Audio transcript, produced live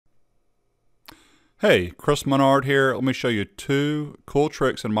Hey, Chris Menard here. Let me show you two cool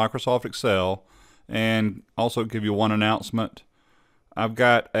tricks in Microsoft Excel and also give you one announcement. I've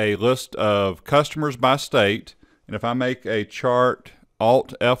got a list of customers by state, and if I make a chart,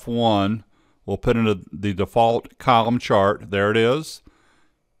 Alt F1 will put into the default column chart. There it is.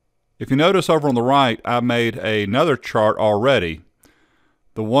 If you notice over on the right, I made another chart already.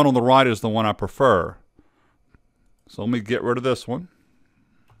 The one on the right is the one I prefer. So let me get rid of this one.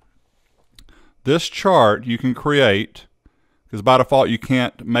 This chart you can create, because by default you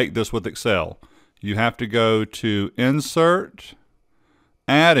can't make this with Excel. You have to go to Insert,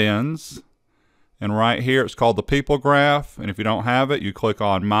 Add-ins, and right here it's called the People Graph. And if you don't have it, you click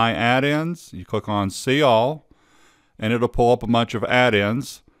on My Add-ins, you click on See All, and it'll pull up a bunch of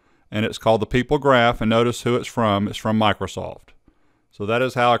add-ins, and it's called the People Graph. And notice who it's from. It's from Microsoft. So that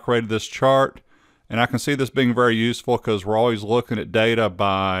is how I created this chart. And I can see this being very useful because we're always looking at data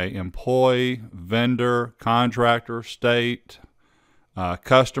by employee, vendor, contractor, state,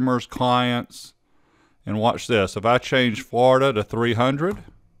 customers, clients. And watch this. If I change Florida to 300,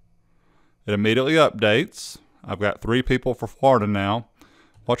 it immediately updates. I've got 3 people for Florida now.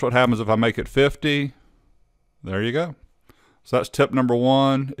 Watch what happens if I make it 50. There you go. So that's tip number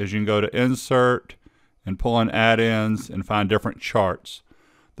 1, is you can go to Insert and pull in add-ins and find different charts.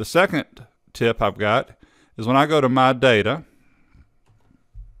 The second tip I've got is when I go to my data,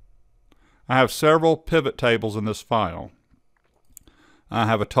 I have several pivot tables in this file. I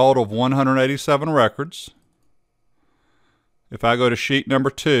have a total of 187 records. If I go to sheet number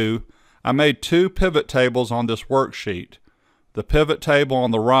 2, I made 2 pivot tables on this worksheet. The pivot table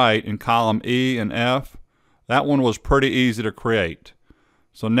on the right in column E and F, that one was pretty easy to create.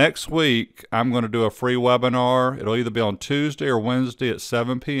 So next week I'm going to do a free webinar. It'll either be on Tuesday or Wednesday at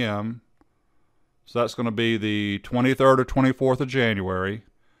 7 p.m. So that's going to be the 23rd or 24th of January.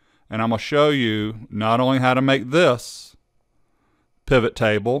 And I'm going to show you not only how to make this pivot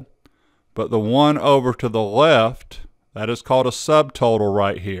table, but the one over to the left, that is called a subtotal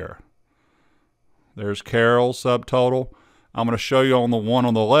right here. There's Carol's subtotal. I'm going to show you on the one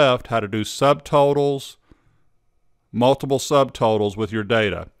on the left how to do subtotals, multiple subtotals with your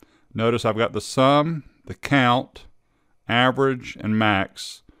data. Notice I've got the sum, the count, average, and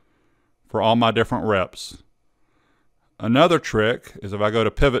max for all my different reps. Another trick is if I go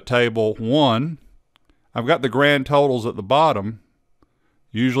to pivot table 1, I've got the grand totals at the bottom.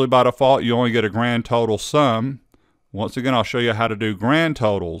 Usually by default you only get a grand total sum. Once again, I'll show you how to do grand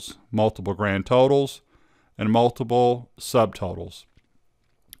totals, multiple grand totals, and multiple subtotals.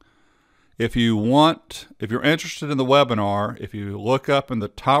 If you're interested in the webinar, if you look up in the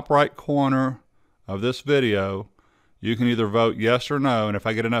top right corner of this video, you can either vote yes or no, and if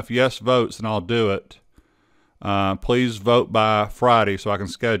I get enough yes votes, then I'll do it. Please vote by Friday so I can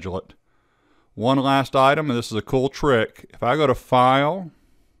schedule it. One last item, and this is a cool trick. If I go to File,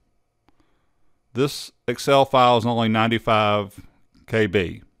 this Excel file is only 95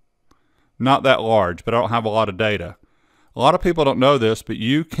 KB. Not that large, but I don't have a lot of data. A lot of people don't know this, but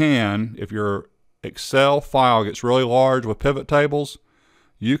you can, if your Excel file gets really large with pivot tables,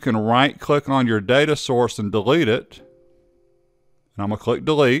 you can right-click on your data source and delete it. And I'm going to click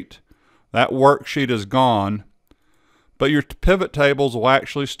delete. That worksheet is gone, but your pivot tables will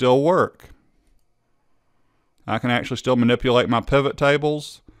actually still work. I can actually still manipulate my pivot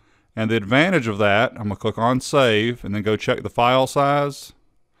tables, and the advantage of that, I'm going to click on save and then go check the file size.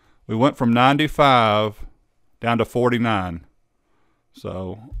 We went from 95 down to 49.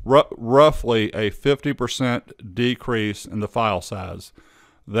 So roughly a 50% decrease in the file size.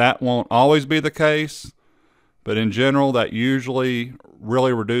 That won't always be the case, but in general that usually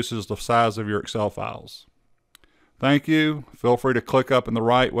really reduces the size of your Excel files. Thank you. Feel free to click up in the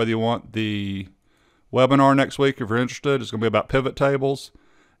right whether you want the webinar next week if you're interested. It's going to be about pivot tables.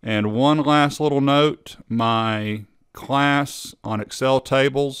 And one last little note, my class on Excel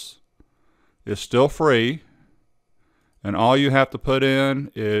tables is still free. And all you have to put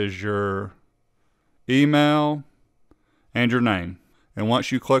in is your email and your name. And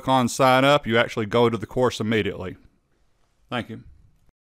once you click on sign up, you actually go to the course immediately. Thank you.